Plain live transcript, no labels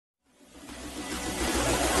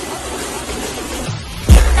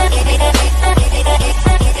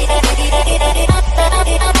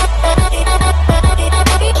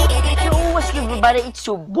it's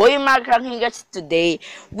your boy MarkRank here, guys. Today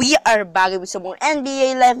we are back with some more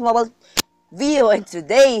NBA Live Mobile video, and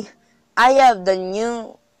today I have the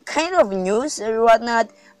new kind of news or whatnot,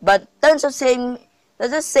 but tons of saying,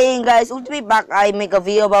 just saying, guys, we'll be back. I make a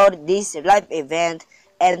video about this live event,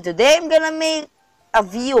 and today I'm gonna make a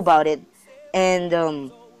video about it, and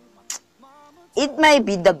it might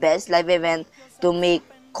be the best live event to make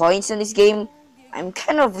coins in this game. I'm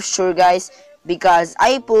kind of sure, guys, because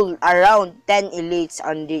I pulled around 10 elites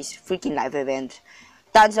on this freaking live event.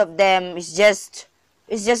 Tons of them is just,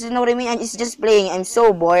 you know what I mean, and it's just playing. I'm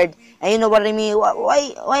so bored, and you know what I mean,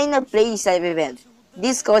 why not play this live event?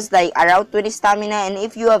 This costs like around 20 stamina, and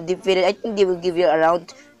if you have defeated, I think they will give you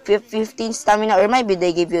around 15 stamina, or maybe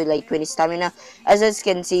they give you like 20 stamina. As you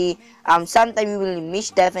can see, sometimes you will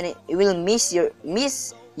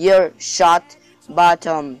miss your shot, but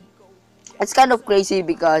it's kind of crazy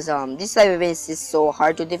because this live event is so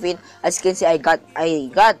hard to defeat. As you can see, I got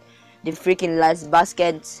the freaking last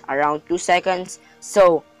baskets around 2 seconds.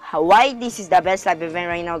 So why this is the best live event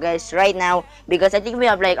right now, guys? Right now, because I think we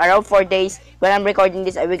have like around 4 days. When I'm recording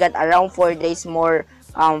this, we got around 4 days more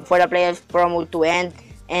for the playoff promo to end,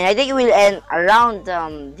 and I think it will end around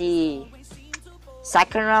the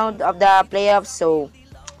second round of the playoffs. So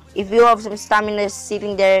if you have some stamina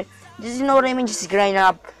sitting there, just, you know what I mean, just grind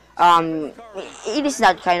up. It is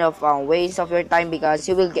not kind of waste of your time, because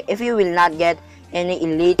you will get, if you will not get any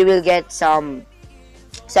elite, you will get some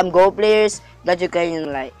gold players that you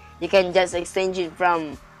can just exchange it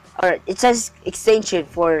from, or it just exchange it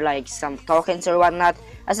for like some tokens or whatnot.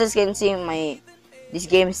 As you can see, this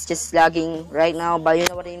game is just lagging right now, but you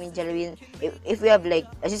know what I mean, Jellybean. If we have like,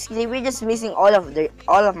 as you can see, we're just missing all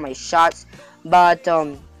of my shots, but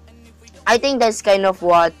I think that's kind of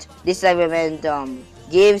what this live event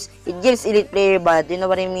gives. It gives elite player, but you know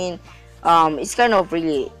what I mean, it's kind of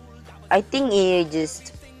really, I think it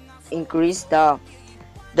just increased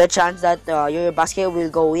the chance that your basket will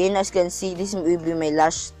go in. As you can see, this will be my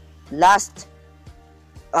last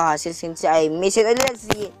since you can see, I miss it. And let's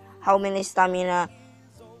see how many stamina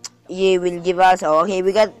he will give us. Oh, okay,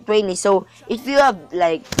 we got 20. So if you have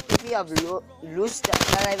lost the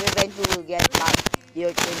live event, you will get back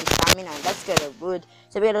your 20 stamina. That's kind of good.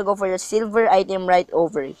 So we're gonna go for the silver item right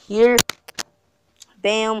over here.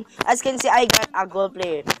 Bam! As you can see, I got a gold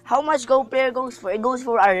player. How much gold player goes for? It goes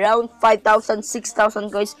for around 5,000, 6,000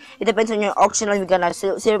 coins. It depends on your auction. We got a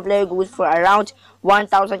silver player goes for around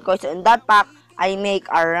 1,000 coins. In that pack, I make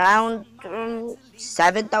around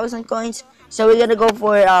 7,000 coins. So we're gonna go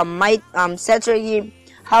for my sets right here.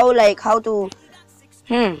 How to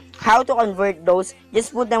convert those?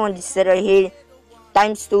 Just put them on this set right here.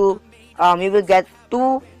 Times 2. You will get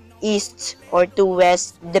 2 east or 2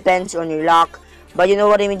 west. Depends on your luck. But you know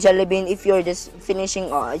what I mean, Jellybean, if you're just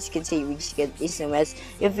finishing, as you can see, we just get east and west.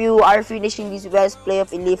 If you are finishing this west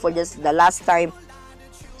playoff elite for just the last time,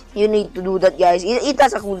 you need to do that, guys. It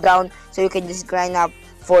has a cooldown, so you can just grind up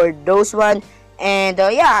for those one. And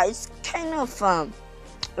yeah, it's kind of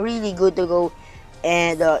really good to go.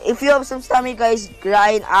 And if you have some stamina, guys,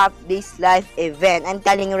 grind up this live event. I'm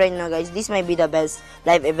telling you right now, guys, this might be the best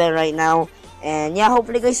live event right now. And yeah,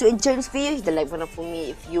 hopefully, guys, you enjoy this video. Hit the like button for me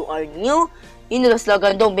if you are new. You know the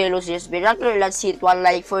slogan, don't be loose, just be regular. Let's hit 1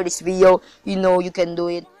 like for this video. You know you can do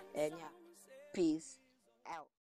it. And yeah, peace.